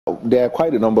There are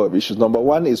quite a number of issues. Number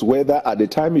one is whether at the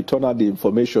time you turn out the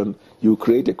information, you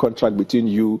create a contract between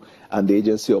you and the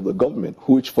agency of the government,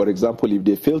 which, for example, if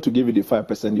they fail to give you the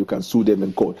 5%, you can sue them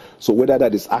in court. So whether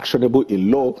that is actionable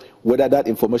in law, whether that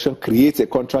information creates a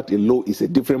contract in law is a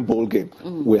different ballgame.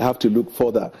 We have to look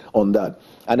further on that.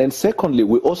 And then secondly,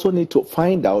 we also need to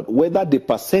find out whether the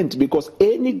percent, because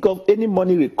any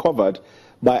money recovered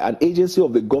by an agency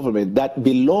of the government that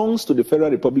belongs to the Federal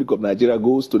Republic of Nigeria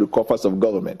goes to the coffers of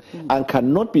government and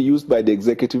cannot be used by the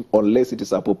executive unless it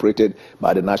is appropriated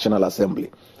by the National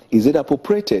Assembly. Is it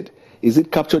appropriated? Is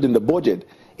it captured in the budget?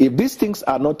 If these things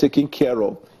are not taken care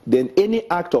of, then any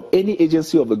act of any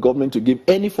agency of the government to give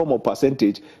any form of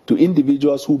percentage to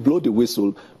individuals who blow the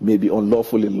whistle may be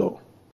unlawful in law.